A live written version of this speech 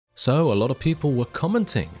So, a lot of people were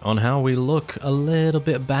commenting on how we look a little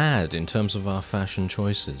bit bad in terms of our fashion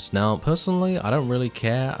choices. Now, personally, I don't really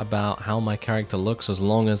care about how my character looks as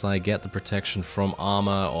long as I get the protection from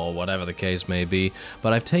armor or whatever the case may be,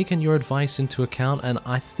 but I've taken your advice into account and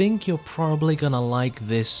I think you're probably gonna like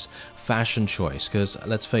this fashion choice, because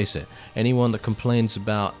let's face it, anyone that complains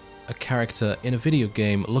about a character in a video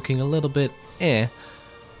game looking a little bit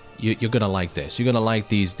you're gonna like this. You're gonna like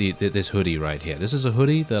this hoodie right here. This is a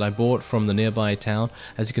hoodie that I bought from the nearby town.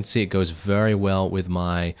 As you can see, it goes very well with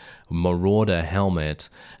my Marauder helmet,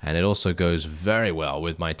 and it also goes very well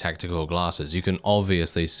with my tactical glasses. You can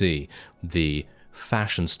obviously see the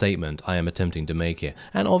fashion statement I am attempting to make here.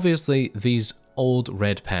 And obviously, these old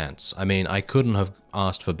red pants. I mean, I couldn't have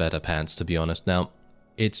asked for better pants, to be honest. Now,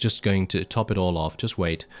 it's just going to top it all off. Just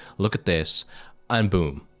wait. Look at this, and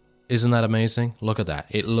boom. Isn't that amazing? Look at that.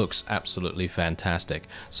 It looks absolutely fantastic.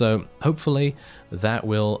 So hopefully that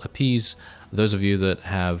will appease those of you that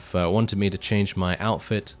have wanted me to change my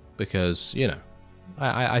outfit, because, you know,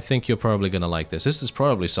 I think you're probably going to like this. This is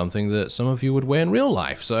probably something that some of you would wear in real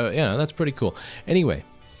life. So, you know, that's pretty cool. Anyway,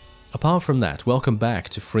 apart from that, welcome back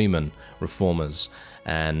to Freeman Reformers.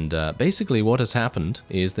 And basically what has happened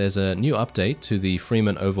is there's a new update to the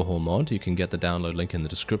Freeman Overhaul mod. You can get the download link in the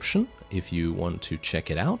description if you want to check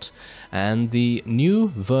it out. And the new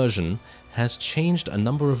version has changed a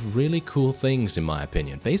number of really cool things, in my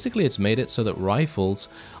opinion. Basically, it's made it so that rifles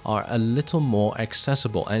are a little more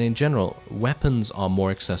accessible, and in general, weapons are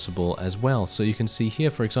more accessible as well. So you can see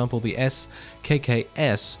here, for example, the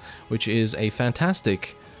SKKS, which is a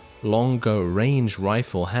fantastic longer range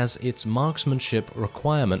rifle, has its marksmanship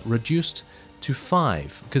requirement reduced to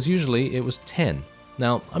 5, because usually it was 10.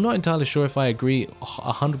 Now, I'm not entirely sure if I agree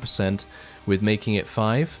 100% with making it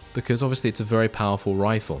 5, because obviously it's a very powerful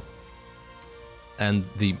rifle, and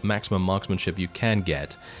the maximum marksmanship you can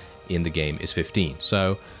get in the game is 15.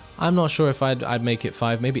 So I'm not sure if I'd make it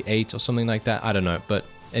 5, maybe 8 or something like that, I don't know. But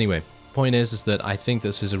anyway, point is that I think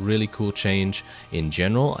this is a really cool change in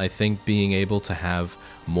general. I think being able to have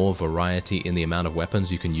more variety in the amount of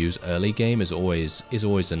weapons you can use early game is always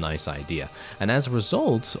a nice idea. And as a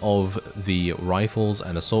result of the rifles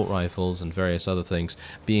and assault rifles and various other things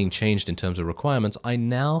being changed in terms of requirements, I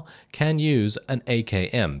now can use an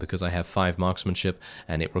AKM because I have 5 marksmanship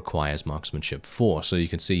and it requires marksmanship 4. So you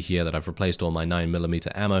can see here that I've replaced all my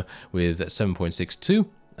 9mm ammo with 7.62.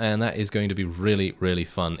 And that is going to be really, really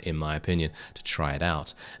fun, in my opinion, to try it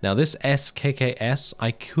out. Now, this SKKS,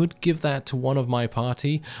 I could give that to one of my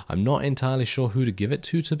party. I'm not entirely sure who to give it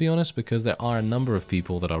to be honest, because there are a number of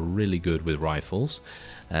people that are really good with rifles.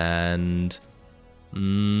 And,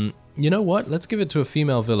 you know what? Let's give it to a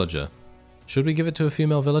female villager. Should we give it to a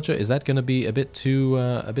female villager? Is that going to be a bit too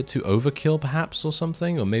overkill, perhaps, or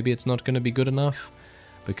something? Or maybe it's not going to be good enough?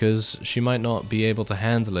 Because she might not be able to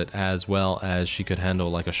handle it as well as she could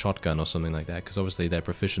handle like a shotgun or something like that, because obviously their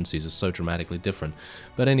proficiencies are so dramatically different.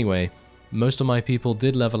 But anyway, most of my people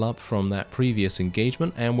did level up from that previous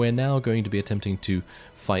engagement, and we're now going to be attempting to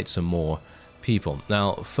fight some more people.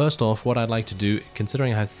 Now, first off, what I'd like to do,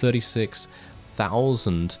 considering I have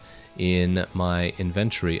 36,000 in my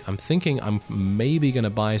inventory, I'm thinking I'm maybe going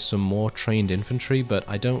to buy some more trained infantry, but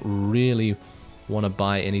I don't really want to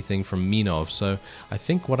buy anything from Minov. So I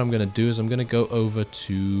think what I'm going to do is I'm going to go over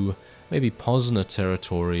to maybe Pozna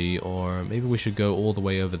territory, or maybe we should go all the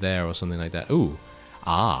way over there or something like that. Ooh,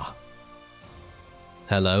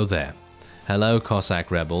 hello there. Hello,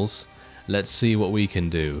 Cossack rebels. Let's see what we can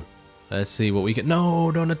do. Let's see what we can...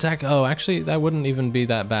 No, don't attack. Oh, actually, that wouldn't even be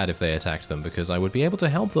that bad if they attacked them, because I would be able to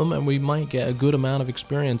help them, and we might get a good amount of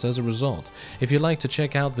experience as a result. If you'd like to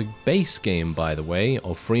check out the base game, by the way,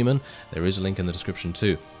 of Freeman, there is a link in the description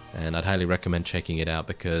too. And I'd highly recommend checking it out,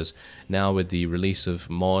 because now with the release of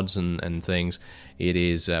mods and things, it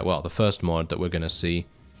is, well, the first mod that we're going to see,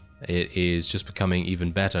 it is just becoming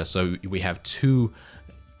even better. So we have 2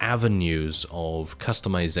 avenues of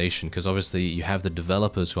customization, because obviously you have the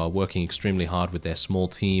developers who are working extremely hard with their small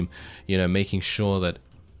team, you know, making sure that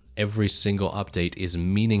every single update is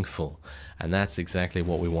meaningful, and that's exactly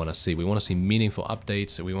what we want to see. We want to see meaningful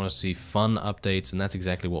updates, we want to see fun updates, and that's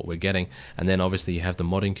exactly what we're getting. And then obviously you have the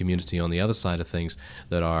modding community on the other side of things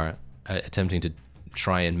that are attempting to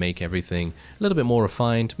try and make everything a little bit more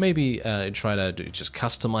refined, maybe try to just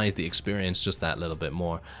customize the experience just that little bit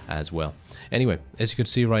more as well. Anyway, as you can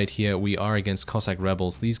see right here, we are against Cossack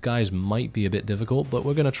rebels. These guys might be a bit difficult, but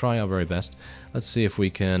we're going to try our very best. Let's see if we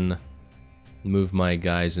can move my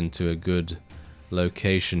guys into a good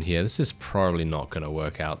location here. This is probably not going to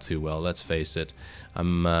work out too well, let's face it.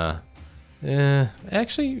 I'm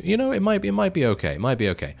Actually, you know, it might be okay. It might be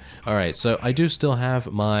okay. All right, so I do still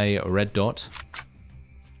have my red dot.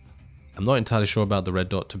 I'm not entirely sure about the red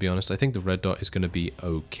dot, to be honest. I think the red dot is going to be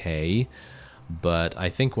okay. But I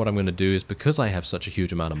think what I'm going to do is, because I have such a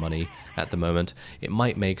huge amount of money at the moment, it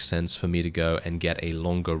might make sense for me to go and get a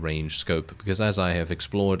longer range scope. Because as I have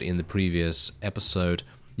explored in the previous episode,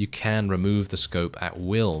 you can remove the scope at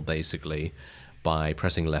will, basically, by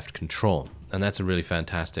pressing left control. And that's a really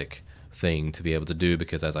fantastic thing to be able to do,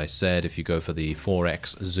 because as I said, if you go for the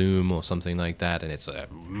 4x zoom or something like that, and it's a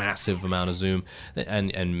massive amount of zoom,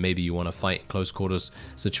 and maybe you want to fight close quarters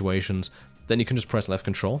situations, then you can just press left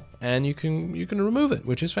control and you can remove it,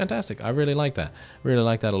 which is fantastic. I really like that. Really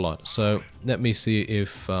like that a lot. So let me see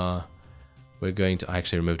if we're going to... I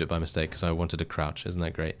actually removed it by mistake because I wanted to crouch. Isn't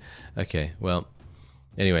that great? Okay, well,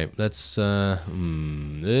 anyway, let's...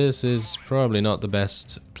 this is probably not the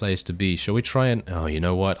best place to be. Shall we try and... Oh, you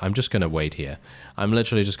know what? I'm just going to wait here. I'm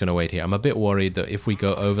literally just going to wait here. I'm a bit worried that if we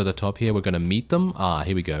go over the top here, we're going to meet them. Ah,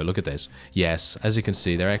 here we go. Look at this. Yes, as you can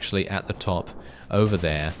see, they're actually at the top over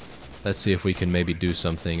there. Let's see if we can maybe do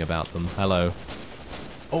something about them. Hello.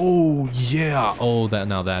 Oh, yeah. Oh,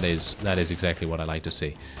 that is exactly what I like to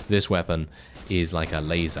see. This weapon is like a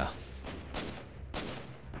laser.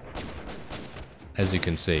 As you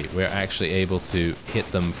can see, we're actually able to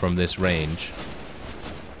hit them from this range,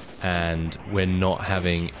 and we're not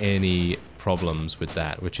having any problems with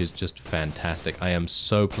that, which is just fantastic. I am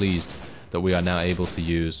so pleased that we are now able to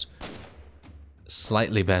use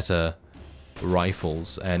slightly better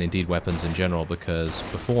rifles and indeed weapons in general, because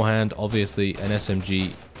beforehand, obviously, an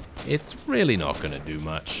SMG, it's really not going to do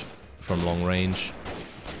much from long range.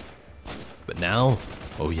 But now,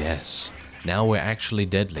 oh yes, now we're actually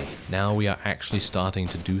deadly. Now we are actually starting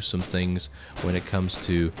to do some things when it comes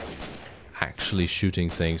to actually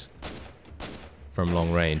shooting things from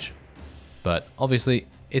long range. But obviously,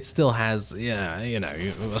 it still has, yeah, you know,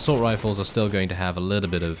 assault rifles are still going to have a little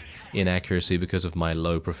bit of inaccuracy because of my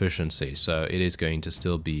low proficiency, so it is going to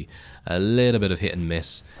still be a little bit of hit and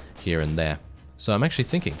miss here and there. So I'm actually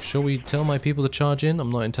thinking, shall we tell my people to charge in? I'm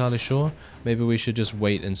not entirely sure. Maybe we should just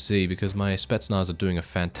wait and see, because my Spetsnaz are doing a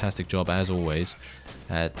fantastic job, as always,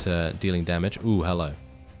 at dealing damage. Ooh, hello.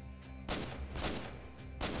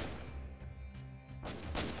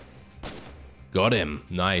 Got him.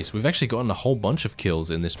 Nice. We've actually gotten a whole bunch of kills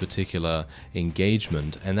in this particular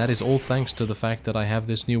engagement, and that is all thanks to the fact that I have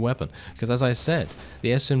this new weapon. Because as I said,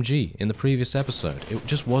 the SMG in the previous episode, it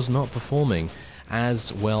just was not performing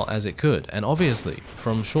as well as it could. And obviously,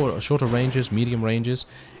 from shorter ranges, medium ranges,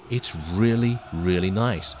 it's really, really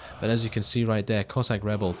nice. But as you can see right there, Cossack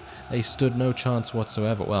Rebels, they stood no chance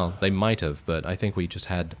whatsoever. Well, they might have, but I think we just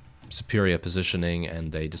had superior positioning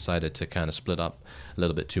and they decided to kind of split up a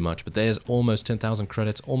little bit too much. But there's almost 10,000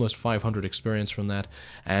 credits, almost 500 experience from that,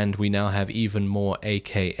 and we now have even more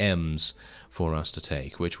AKMs for us to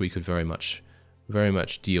take, which we could very much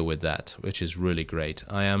deal with that, which is really great.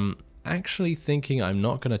 I am actually thinking I'm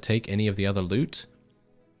not going to take any of the other loot,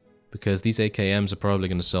 because these AKMs are probably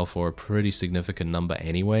going to sell for a pretty significant number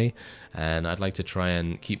anyway, and I'd like to try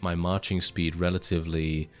and keep my marching speed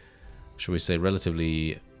relatively, shall we say,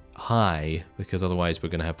 relatively high, because otherwise we're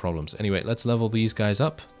going to have problems. Anyway, let's level these guys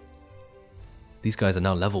up. These guys are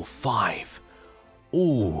now level 5.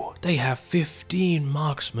 Ooh, they have 15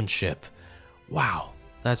 marksmanship. Wow,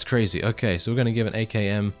 that's crazy. Okay, so we're going to give an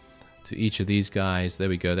AKM to each of these guys. There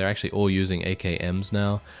we go. They're actually all using AKMs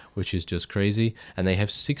now, which is just crazy. And they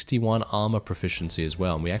have 61 armor proficiency as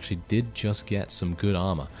well. And we actually did just get some good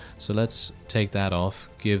armor. So let's take that off.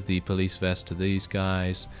 Give the police vest to these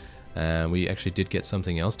guys. We actually did get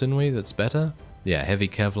something else, didn't we, that's better? Yeah, heavy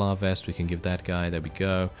Kevlar vest, we can give that guy. There we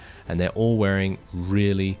go. And they're all wearing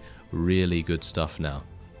really, really good stuff now.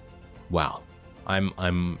 Wow.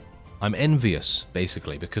 I'm envious,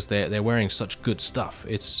 basically, because they're wearing such good stuff.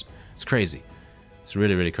 It's crazy. It's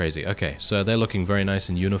really, really crazy. Okay, so they're looking very nice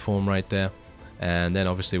in uniform right there. And then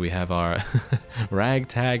obviously we have our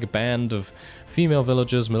ragtag band of female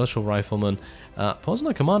villagers, militia riflemen.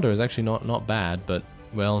 Poznan Commander is actually not bad, but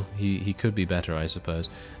well, he could be better, I suppose.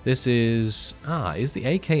 This is... is the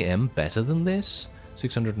AKM better than this?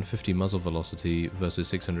 650 muzzle velocity versus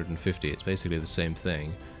 650. It's basically the same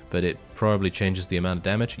thing, but it probably changes the amount of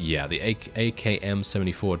damage. Yeah, the AKM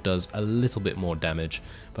 74 does a little bit more damage,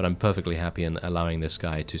 but I'm perfectly happy in allowing this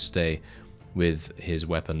guy to stay with his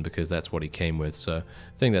weapon, because that's what he came with, so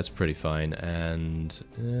I think that's pretty fine. And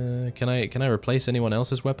can I replace anyone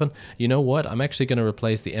else's weapon? You know what? I'm actually going to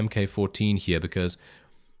replace the MK14 here, because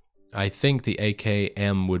I think the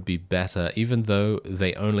AKM would be better, even though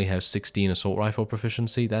they only have 16 assault rifle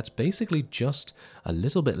proficiency. That's basically just a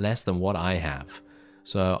little bit less than what I have.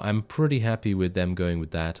 So I'm pretty happy with them going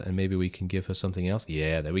with that, and maybe we can give her something else.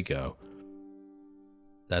 Yeah, there we go.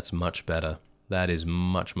 That's much better. That is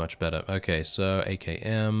much, much better. Okay, so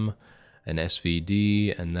AKM, an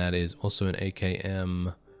SVD, and that is also an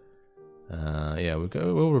AKM. Yeah,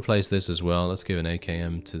 we'll replace this as well. Let's give an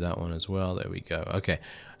AKM to that one as well. There we go. Okay,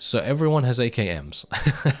 so everyone has AKMs.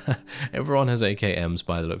 Everyone has AKMs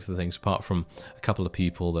by the looks of things, apart from a couple of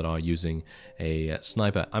people that are using a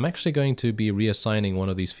sniper. I'm actually going to be reassigning one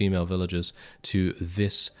of these female villagers to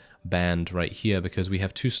this band right here, because we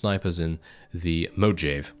have 2 snipers in the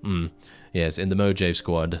Mojave. Yes, in the Mojave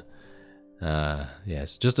squad.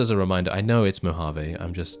 Yes, just as a reminder, I know it's Mojave.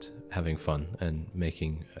 I'm just having fun and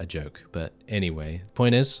making a joke. But anyway,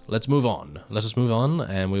 point is, let's move on. Let us move on,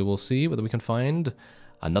 and we will see whether we can find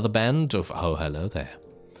another band of... Oh, hello there.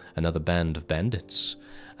 Another band of bandits.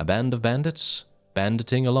 A band of bandits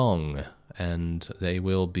banditing along, and they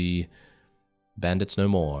will be bandits no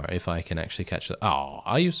more if I can actually catch them. Oh,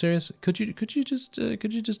 are you serious? Could you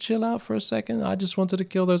just chill out for a second? I just wanted to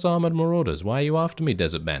kill those armored marauders. Why are you after me,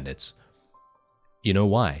 desert bandits? You know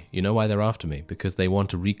why? You know why they're after me? Because they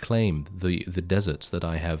want to reclaim the deserts that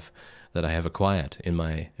I have acquired in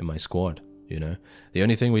my squad. You know, the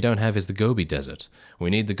only thing we don't have is the Gobi Desert.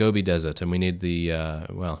 We need the Gobi Desert, and we need the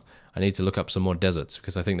well, I need to look up some more deserts,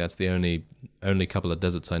 because I think that's the only couple of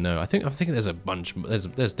deserts I know. I think there's a bunch.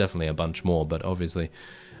 There's definitely a bunch more, but obviously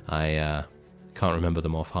I can't remember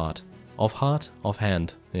them offhand.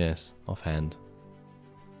 Offhand. Yes, offhand.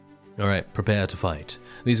 Alright, prepare to fight.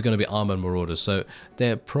 These are going to be armored marauders, so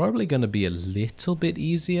they're probably going to be a little bit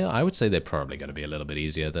easier. I would say they're probably going to be a little bit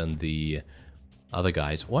easier than the other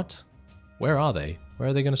guys. What? Where are they? Where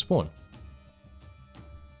are they going to spawn?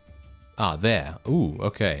 Ah, there. Ooh,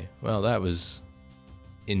 okay. Well, that was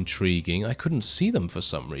intriguing. I couldn't see them for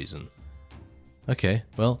some reason. Okay,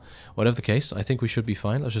 well, whatever the case, I think we should be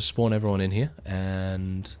fine. Let's just spawn everyone in here,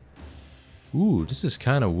 and... Ooh, this is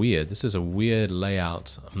kind of weird. This is a weird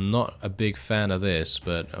layout. I'm not a big fan of this,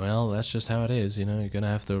 but, well, that's just how it is, you know. You're going to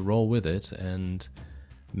have to roll with it, and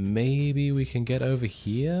maybe we can get over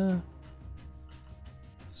here?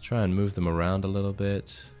 Let's try and move them around a little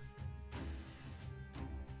bit.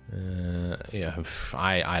 Yeah,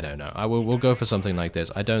 I don't know. We'll go for something like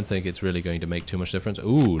this. I don't think it's really going to make too much difference.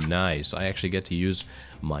 Ooh, nice. I actually get to use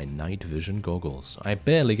my night vision goggles. I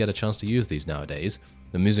barely get a chance to use these nowadays.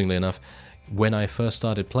 Amusingly enough, when I first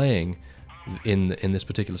started playing in this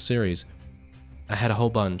particular series, I had a whole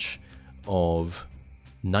bunch of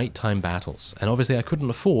nighttime battles, and obviously I couldn't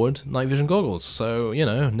afford night vision goggles, so, you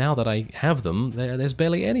know, now that I have them, there's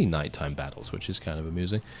barely any nighttime battles, which is kind of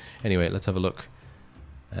amusing. Anyway, let's have a look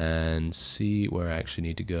and see where I actually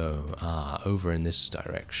need to go. Ah, over in this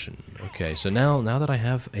direction. Okay, so now that I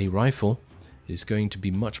have a rifle, it's going to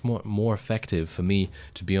be much more effective for me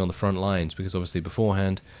to be on the front lines, because obviously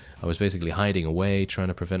beforehand I was basically hiding away, trying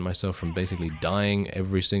to prevent myself from basically dying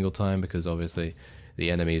every single time, because obviously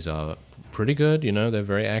the enemies are pretty good, you know, they're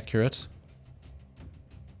very accurate.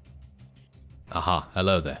 Aha,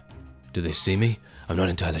 hello there. Do they see me? I'm not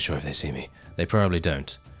entirely sure if they see me. They probably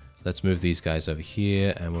don't. Let's move these guys over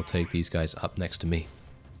here, and we'll take these guys up next to me.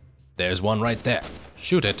 There's one right there.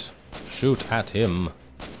 Shoot it. Shoot at him.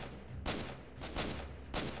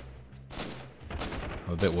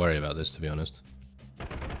 I'm a bit worried about this, to be honest.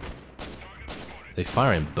 They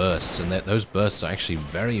fire in bursts, and those bursts are actually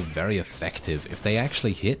very, very effective. If they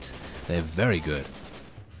actually hit, they're very good.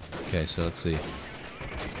 Okay, so let's see.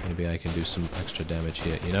 Maybe I can do some extra damage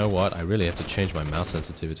here. You know what? I really have to change my mouse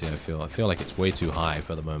sensitivity, I feel. I feel like it's way too high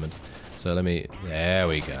for the moment. So let me... There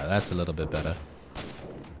we go. That's a little bit better.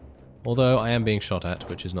 Although I am being shot at,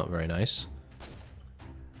 which is not very nice.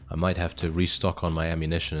 I might have to restock on my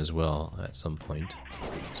ammunition as well at some point.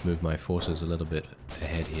 Let's move my forces a little bit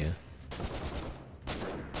ahead here.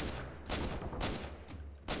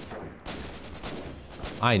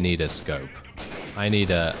 I need a scope. I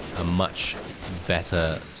need a much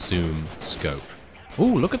better zoom scope.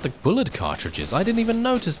 Ooh, look at the bullet cartridges. I didn't even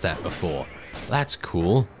notice that before. That's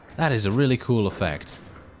cool. That is a really cool effect.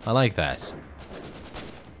 I like that.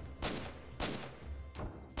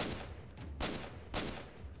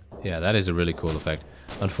 Yeah, that is a really cool effect.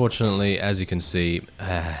 Unfortunately, as you can see,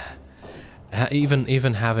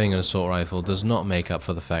 even having an assault rifle does not make up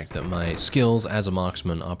for the fact that my skills as a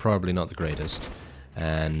marksman are probably not the greatest.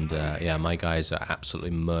 And yeah, my guys are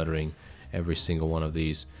absolutely murdering every single one of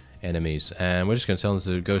these enemies. And we're just going to tell them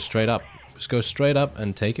to go straight up. Just go straight up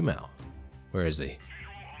and take him out. Where is he?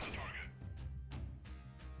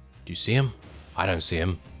 Do you see him? I don't see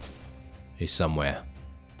him. He's somewhere.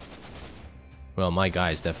 Well, my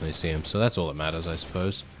guys definitely see him, so that's all that matters, I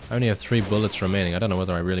suppose. I only have 3 bullets remaining. I don't know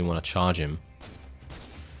whether I really want to charge him.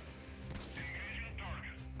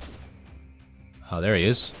 Oh, there he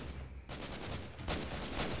is.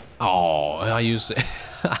 Oh, I used it.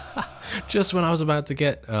 Just when I was about to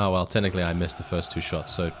get... Oh, well, technically I missed the first 2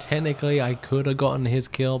 shots, so technically I could have gotten his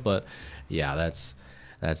kill, but yeah, that's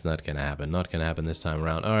not going to happen. Not going to happen this time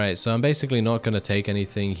around. Alright, so I'm basically not going to take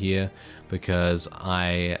anything here because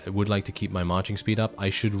I would like to keep my marching speed up. I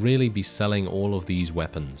should really be selling all of these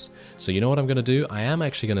weapons. So you know what I'm going to do? I am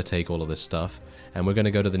actually going to take all of this stuff and we're going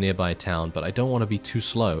to go to the nearby town, but I don't want to be too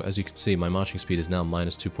slow. As you can see, my marching speed is now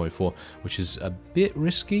minus 2.4, which is a bit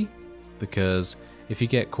risky because if you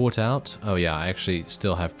get caught out... Oh yeah, I actually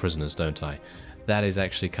still have prisoners, don't I? That is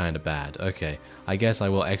actually kind of bad. Okay, I guess I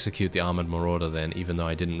will execute the Armored Marauder then, even though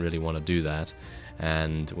I didn't really want to do that.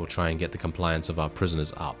 And we'll try and get the compliance of our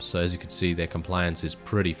prisoners up. So as you can see, their compliance is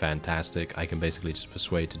pretty fantastic. I can basically just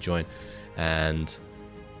persuade to join. And...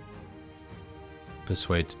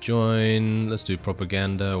 persuade to join. Let's do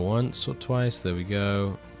propaganda once or twice. There we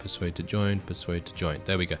go. Persuade to join, persuade to join.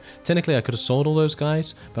 There we go. Technically, I could have sold all those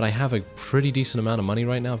guys, but I have a pretty decent amount of money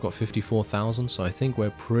right now. I've got 54,000, so I think we're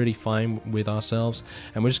pretty fine with ourselves.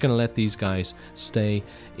 And we're just going to let these guys stay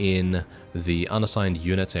in the unassigned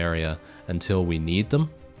units area until we need them.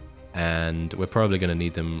 And we're probably going to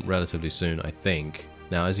need them relatively soon, I think.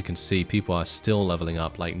 Now, as you can see, people are still leveling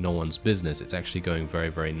up like no one's business. It's actually going very,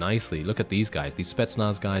 very nicely. Look at these guys. These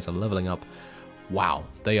Spetsnaz guys are leveling up. Wow,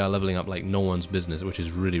 they are leveling up like no one's business, which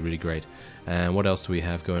is really, really great. And what else do we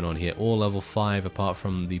have going on here? All level 5, apart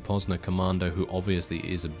from the Poznan Commando, who obviously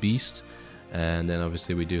is a beast. And then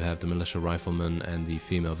obviously we do have the Militia Riflemen and the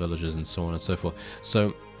female villagers and so on and so forth.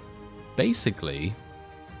 So basically,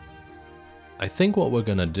 I think what we're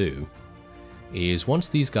going to do is once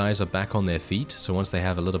these guys are back on their feet, so once they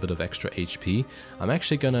have a little bit of extra HP, I'm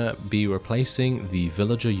actually going to be replacing the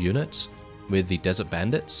villager units with the desert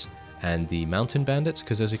bandits and the mountain bandits,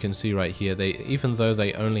 because as you can see right here, they, even though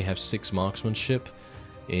they only have 6 marksmanship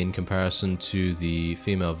in comparison to the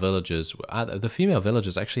female villagers, the female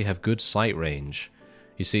villagers actually have good sight range.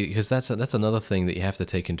 You see, because that's another thing that you have to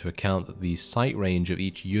take into account, that the sight range of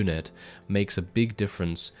each unit makes a big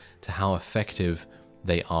difference to how effective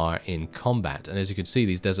they are in combat. And as you can see,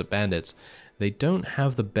 these desert bandits, they don't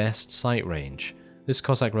have the best sight range. This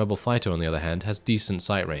Cossack rebel fighter, on the other hand, has decent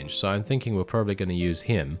sight range, so I'm thinking we're probably going to use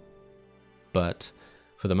him. But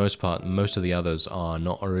for the most part, most of the others are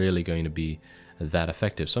not really going to be that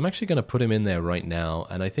effective. So I'm actually going to put him in there right now,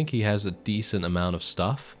 and I think he has a decent amount of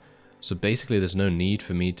stuff. So basically there's no need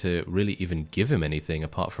for me to really even give him anything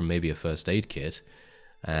apart from maybe a first aid kit.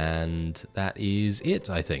 And that is it,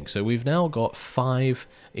 I think. So we've now got 5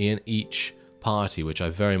 in each party, which I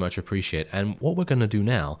very much appreciate. And what we're going to do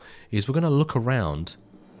now is we're going to look around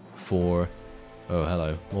for... Oh,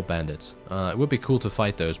 hello, more bandits. It would be cool to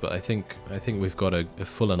fight those, but I think we've got a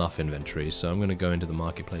full enough inventory, so I'm going to go into the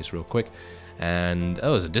marketplace real quick. And,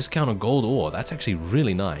 oh, there's a discount on gold ore. That's actually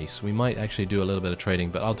really nice. We might actually do a little bit of trading,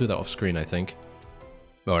 but I'll do that off screen, I think.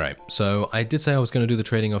 Alright, so I did say I was going to do the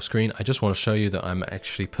trading off screen. I just want to show you that I'm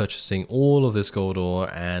actually purchasing all of this gold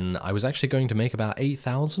ore, and I was actually going to make about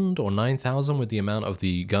 8,000 or 9,000 with the amount of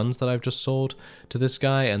the guns that I've just sold to this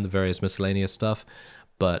guy and the various miscellaneous stuff,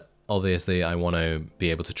 but obviously I want to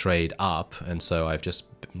be able to trade up, and so I've just,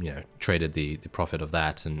 you know, traded the profit of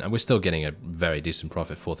that, and we're still getting a very decent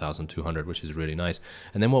profit, 4,200, which is really nice.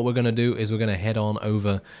 And then what we're going to do is we're going to head on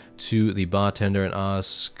over to the bartender and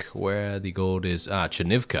ask where the gold is. Ah,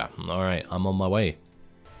 Chernivka. Alright, I'm on my way.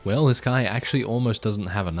 Well, this guy actually almost doesn't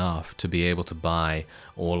have enough to be able to buy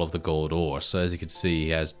all of the gold ore, so as you can see,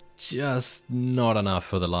 he has just not enough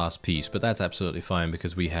for the last piece, but that's absolutely fine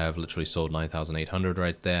because we have literally sold 9,800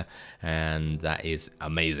 right there, and that is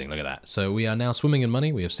amazing. Look at that. So we are now swimming in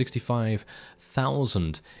money. We have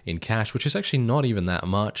 65,000 in cash, which is actually not even that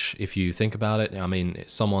much if you think about it. I mean,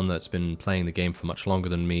 someone that's been playing the game for much longer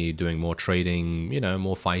than me, doing more trading, you know,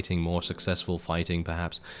 more fighting, more successful fighting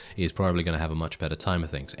perhaps, is probably going to have a much better time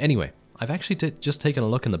of things. Anyway, I've actually just taken a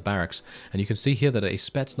look in the barracks, and you can see here that a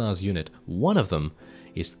Spetsnaz unit, one of them,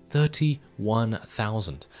 is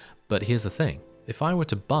 31,000. But here's the thing. If I were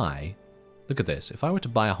to buy, look at this, if I were to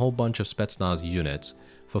buy a whole bunch of Spetsnaz units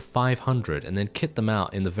for 500 and then kit them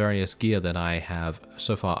out in the various gear that I have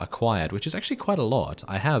so far acquired, which is actually quite a lot,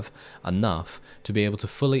 I have enough to be able to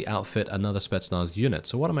fully outfit another Spetsnaz unit.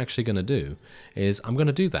 So what I'm actually going to do is I'm going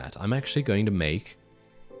to do that. I'm actually going to make,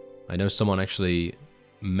 I know someone actually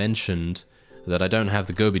mentioned that I don't have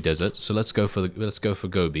the Gobi Desert, so let's go for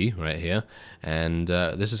Gobi right here, and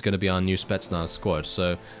this is going to be our new Spetsnaz squad.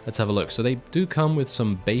 So let's have a look. So they do come with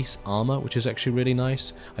some base armor, which is actually really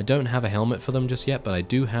nice. I don't have a helmet for them just yet, but I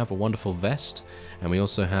do have a wonderful vest, and we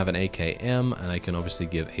also have an AKM, and I can obviously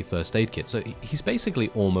give a first aid kit. So he's basically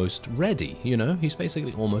almost ready, you know, he's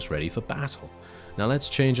basically almost ready for battle. Now let's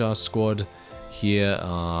change our squad here.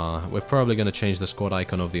 We're probably going to change the squad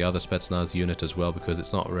icon of the other Spetsnaz unit as well, because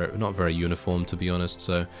it's not very uniform, to be honest.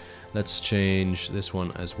 So let's change this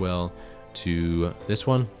one as well to this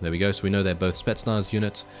one. There we go. So we know they're both Spetsnaz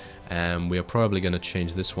units, and we are probably going to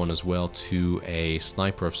change this one as well to a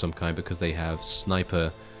sniper of some kind, because they have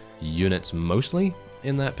sniper units mostly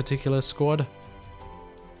in that particular squad.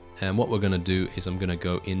 And what we're going to do is I'm going to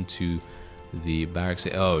go into the barracks.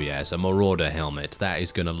 Oh yes, a Marauder helmet. That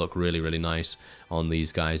is going to look really, really nice on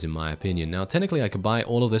these guys, in my opinion. Now, technically, I could buy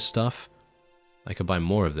all of this stuff. I could buy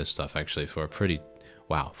more of this stuff, actually, for a pretty,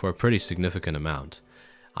 wow, for a pretty significant amount.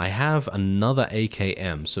 I have another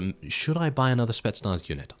AKM, so should I buy another Spetsnaz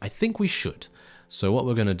unit? I think we should. So what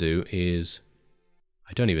we're going to do is,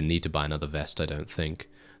 I don't even need to buy another vest, I don't think.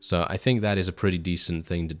 So I think that is a pretty decent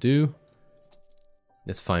thing to do.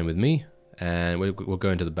 That's fine with me. And we'll go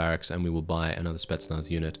into the barracks and we will buy another Spetsnaz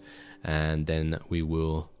unit. And then we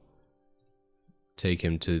will take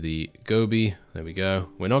him to the Gobi. There we go.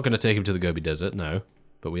 We're not going to take him to the Gobi Desert, no.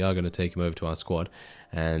 But we are going to take him over to our squad.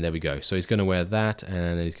 And there we go. So he's going to wear that,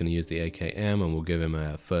 and then he's going to use the AKM, and we'll give him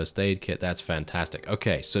a first aid kit. That's fantastic.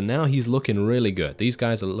 Okay, so now he's looking really good. These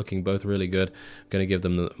guys are looking both really good. I'm going to give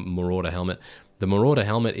them the Marauder helmet. The Marauder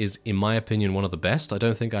helmet is, in my opinion, one of the best.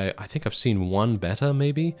 I think I've seen one better,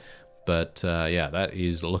 maybe. But yeah, that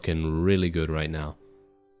is looking really good right now.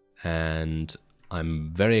 And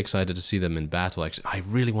I'm very excited to see them in battle. Actually, I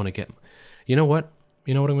really want to get... You know what?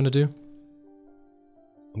 You know what I'm going to do?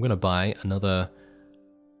 I'm going to buy another...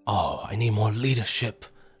 Oh, I need more leadership.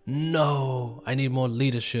 No, I need more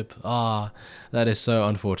leadership. Ah, that is so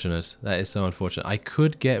unfortunate. That is so unfortunate. I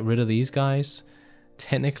could get rid of these guys,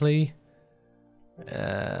 technically.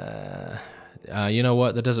 You know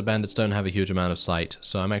what? The Desert Bandits don't have a huge amount of sight,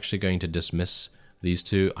 so I'm actually going to dismiss these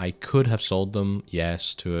two. I could have sold them,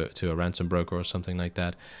 yes, to a ransom broker or something like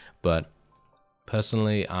that, but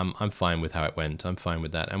personally, I'm fine with how it went. I'm fine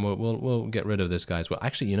with that, and we'll get rid of this guy as well.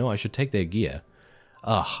 Actually, you know, I should take their gear.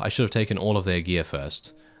 Ugh, I should have taken all of their gear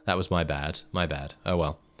first. That was my bad. My bad. Oh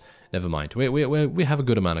well, never mind. We have a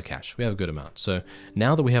good amount of cash. We have a good amount. So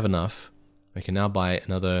now that we have enough, we can now buy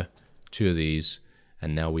another 2 of these,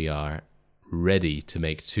 and now we are ready to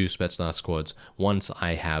make 2 Spetsnaz squads once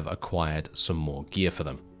I have acquired some more gear for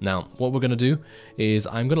them. Now, what we're going to do is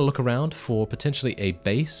I'm going to look around for potentially a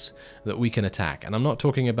base that we can attack. And I'm not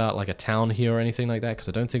talking about like a town here or anything like that, because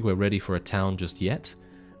I don't think we're ready for a town just yet.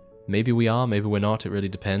 Maybe we are, maybe we're not, it really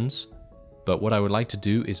depends. But what I would like to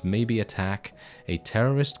do is maybe attack a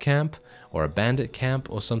terrorist camp or a bandit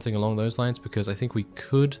camp or something along those lines, because I think we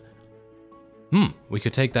could... we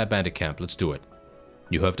could take that bandit camp. Let's do it.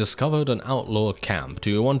 You have discovered an outlaw camp.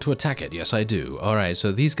 Do you want to attack it? Yes, I do. Alright,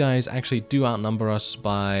 so these guys actually do outnumber us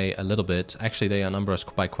by a little bit. Actually, they outnumber us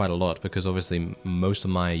by quite a lot, because obviously most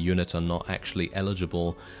of my units are not actually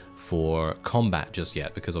eligible for combat just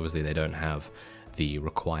yet, because obviously they don't have the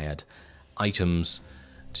required items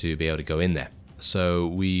to be able to go in there. So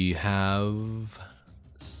we have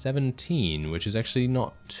 17, which is actually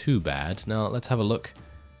not too bad. Now, let's have a look.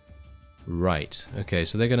 Right, okay,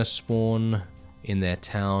 so they're going to spawn in their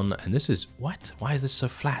town, and this is... What? Why is this so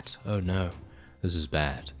flat? Oh no, this is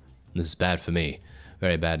bad. This is bad for me.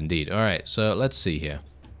 Very bad indeed. Alright, so let's see here.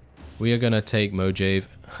 We are going to take Mojave,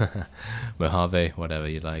 Mojave, whatever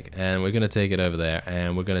you like, and we're going to take it over there,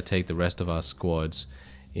 and we're going to take the rest of our squads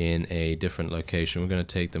in a different location. We're going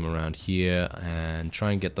to take them around here and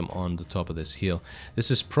try and get them on the top of this hill. This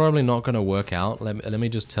is probably not going to work out. Let me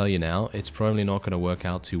just tell you now, it's probably not going to work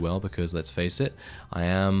out too well, because let's face it, I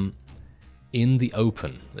am in the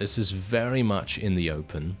open. This is very much in the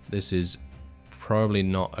open. This is probably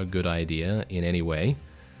not a good idea in any way.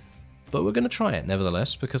 But we're going to try it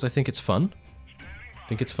nevertheless, because I think it's fun. I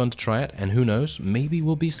think it's fun to try it, and who knows, maybe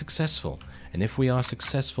we'll be successful. And if we are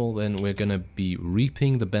successful, then we're going to be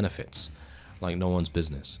reaping the benefits like no one's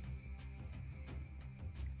business.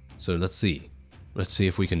 So let's see. Let's see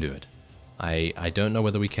if we can do it. I don't know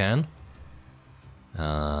whether we can.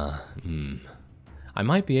 I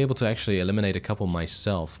might be able to actually eliminate a couple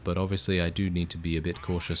myself, but obviously I do need to be a bit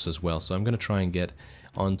cautious as well. So I'm going to try and get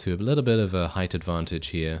onto a little bit of a height advantage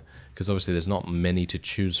here, because obviously there's not many to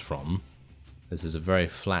choose from. This is a very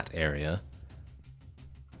flat area.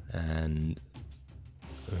 And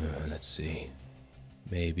let's see.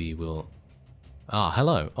 Maybe we'll Ah,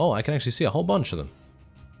 hello. Oh, I can actually see a whole bunch of them.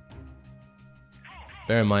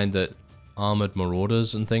 Bear in mind that armored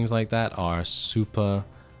marauders and things like that are super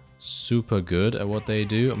good at what they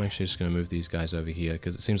do. I'm actually just going to move these guys over here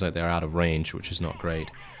because it seems like they're out of range, which is not great.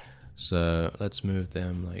 So let's move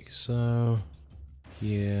them like so.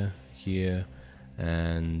 Here, here,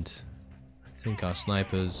 and I think our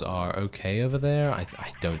snipers are okay over there. I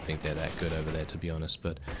don't think they're that good over there, to be honest,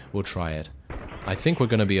 but we'll try it. I think we're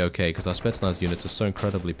going to be okay because our Spetsnaz units are so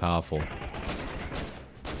incredibly powerful.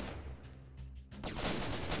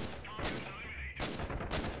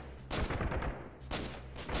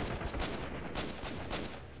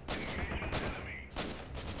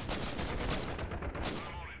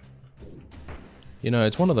 You know,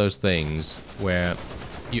 it's one of those things where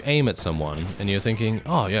you aim at someone and you're thinking,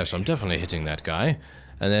 oh yes, I'm definitely hitting that guy.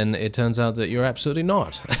 And then it turns out that you're absolutely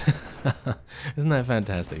not. Isn't that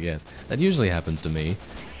fantastic? Yes, that usually happens to me.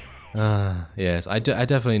 Yes, I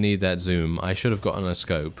definitely need that zoom. I should have gotten a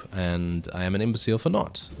scope, and I am an imbecile for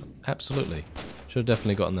not. Absolutely. Should have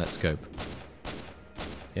definitely gotten that scope.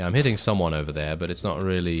 Yeah, I'm hitting someone over there, but it's not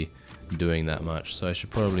really doing that much, so I should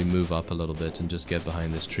probably move up a little bit and just get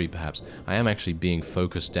behind this tree perhaps. I am actually being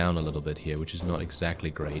focused down a little bit here, which is not exactly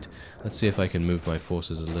great. Let's see if I can move my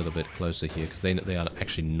forces a little bit closer here, because they are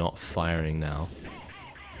actually not firing now.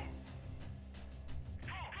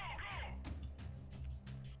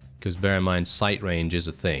 Because bear in mind, sight range is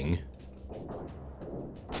a thing.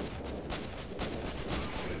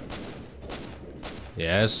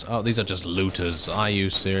 Yes. Oh, these are just looters. Are you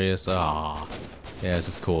serious? Ah. Yes,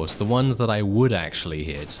 of course. The ones that I would actually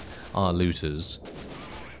hit are looters.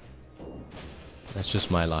 That's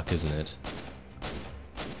just my luck, isn't it?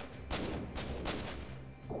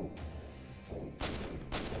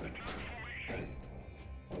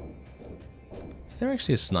 Is there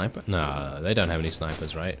actually a sniper? No, they don't have any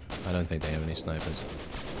snipers, right? I don't think they have any snipers.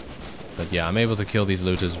 But yeah, I'm able to kill these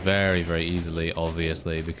looters very, very easily,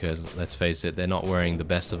 obviously, because, let's face it, they're not wearing the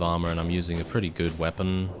best of armor, and I'm using a pretty good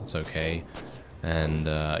weapon. It's okay. And,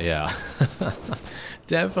 yeah.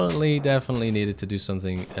 Definitely needed to do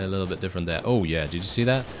something a little bit different there. Oh, yeah, did you see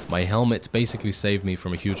that? My helmet basically saved me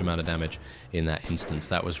from a huge amount of damage in that instance.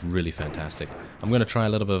 That was really fantastic. I'm going to try a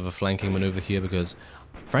little bit of a flanking maneuver here because,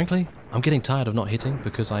 frankly, I'm getting tired of not hitting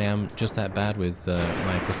because I am just that bad with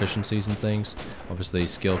my proficiencies and things. Obviously,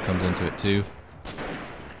 skill comes into it too.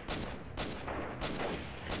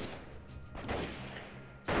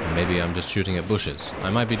 Maybe I'm just shooting at bushes. I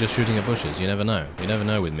might be just shooting at bushes. You never know. You never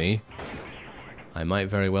know with me. I might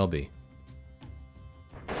very well be.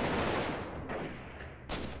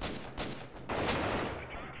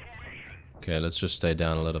 Okay, let's just stay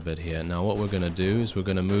down a little bit here. Now what we're going to do is we're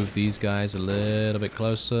going to move these guys a little bit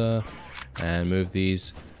closer and move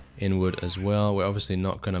these inward as well. We're obviously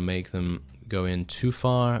not going to make them go in too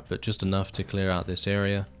far, but just enough to clear out this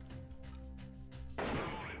area.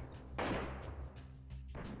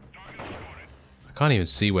 I can't even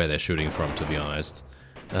see where they're shooting from, to be honest.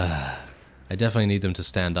 I definitely need them to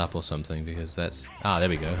stand up or something, because that's... Ah, there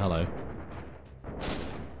we go. Hello.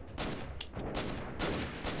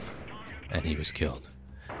 And he was killed.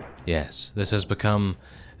 Yes, this has become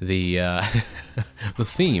the, the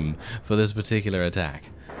theme for this particular attack.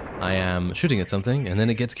 I am shooting at something, and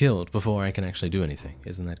then it gets killed before I can actually do anything.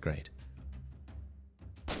 Isn't that great?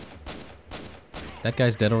 That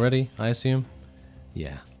guy's dead already, I assume?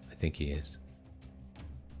 Yeah, I think he is.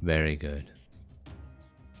 Very good.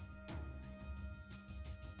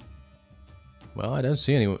 Well, I don't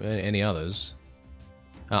see any others.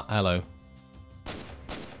 Ah, hello.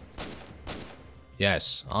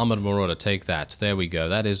 Yes, Armored Marauder, take that. There we go.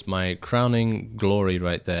 That is my crowning glory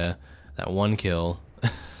right there. That one kill.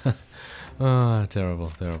 Ah,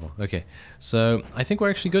 terrible, terrible. Okay, so I think we're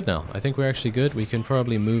actually good now. I think we're actually good. We can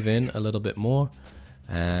probably move in a little bit more,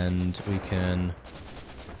 and we can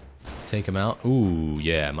take them out. Ooh,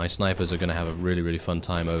 yeah, my snipers are going to have a really, really fun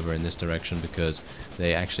time over in this direction because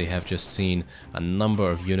they actually have just seen a number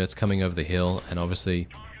of units coming over the hill, and obviously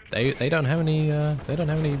they don't have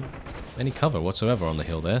any cover whatsoever on the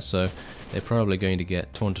hill there, so they're probably going to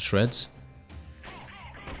get torn to shreds.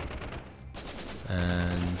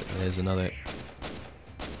 And there's another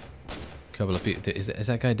couple of people. Is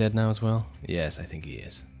that guy dead now as well? Yes, I think he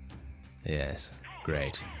is. Yes,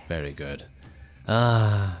 great, very good.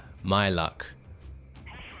 Ah, my luck.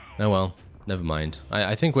 Oh well, never mind.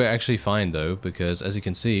 I think we're actually fine though, because as you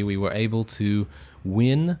can see, we were able to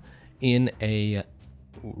win in a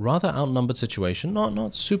rather outnumbered situation.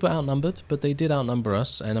 Not super outnumbered, but they did outnumber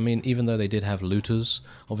us. And I mean, even though they did have looters,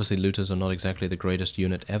 obviously looters are not exactly the greatest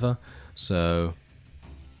unit ever, so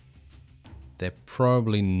they're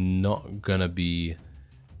probably not gonna be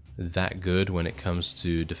that good when it comes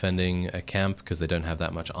to defending a camp because they don't have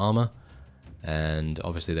that much armor, and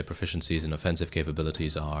obviously their proficiencies and offensive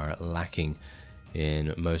capabilities are lacking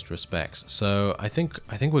in most respects. So I think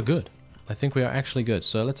we're good. I think we are actually good.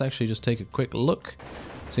 So let's actually just take a quick look.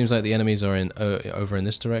 Seems like the enemies are in over in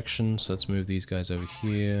this direction, so let's move these guys over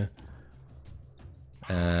here.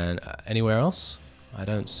 And anywhere else? I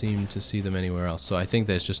don't seem to see them anywhere else. So I think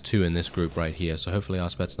there's just 2 in this group right here. So hopefully our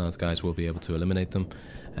Spetsnaz guys will be able to eliminate them.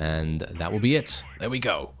 And that will be it. There we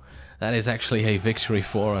go. That is actually a victory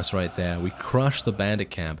for us right there. We crushed the bandit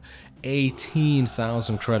camp.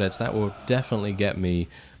 18,000 credits. That will definitely get me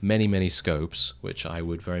many, many scopes, which I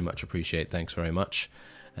would very much appreciate. Thanks very much.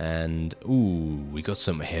 And, ooh, we got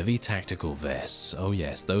some heavy tactical vests. Oh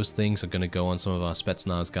yes, those things are going to go on some of our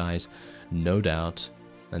Spetsnaz guys, no doubt.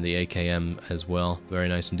 And the AKM as well. Very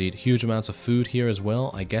nice indeed. Huge amounts of food here as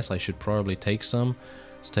well. I guess I should probably take some.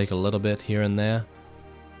 Let's take a little bit here and there.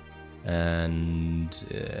 And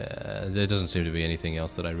there doesn't seem to be anything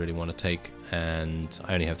else that I really want to take. And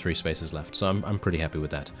I only have 3 spaces left, so I'm pretty happy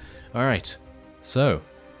with that. Alright, so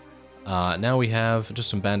now we have just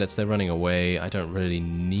some bandits. They're running away. I don't really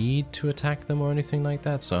need to attack them or anything like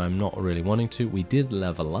that, so I'm not really wanting to. We did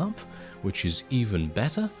level up, which is even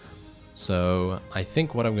better. So I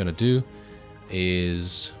think what I'm going to do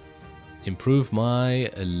is improve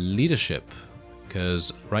my leadership,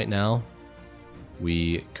 because right now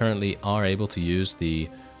we currently are able to use the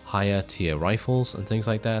higher tier rifles and things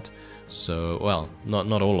like that. So, well,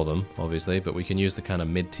 not all of them, obviously, but we can use the kind of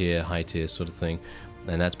mid-tier, high-tier sort of thing,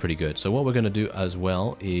 and that's pretty good. So what we're going to do as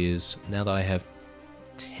well is, now that I have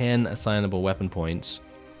 10 assignable weapon points,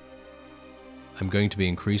 I'm going to be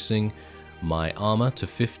increasing my armor to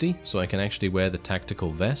 50, so I can actually wear the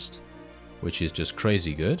tactical vest, which is just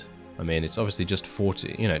crazy good. I mean, it's obviously just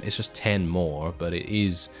 40, you know, it's just 10 more, but it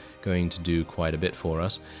is going to do quite a bit for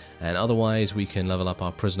us. And otherwise, we can level up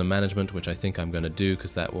our prisoner management, which I think I'm going to do,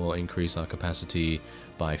 because that will increase our capacity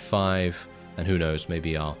by 5, and who knows,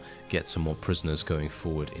 maybe I'll get some more prisoners going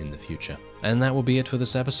forward in the future. And that will be it for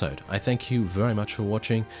this episode. I thank you very much for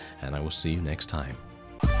watching, and I will see you next time.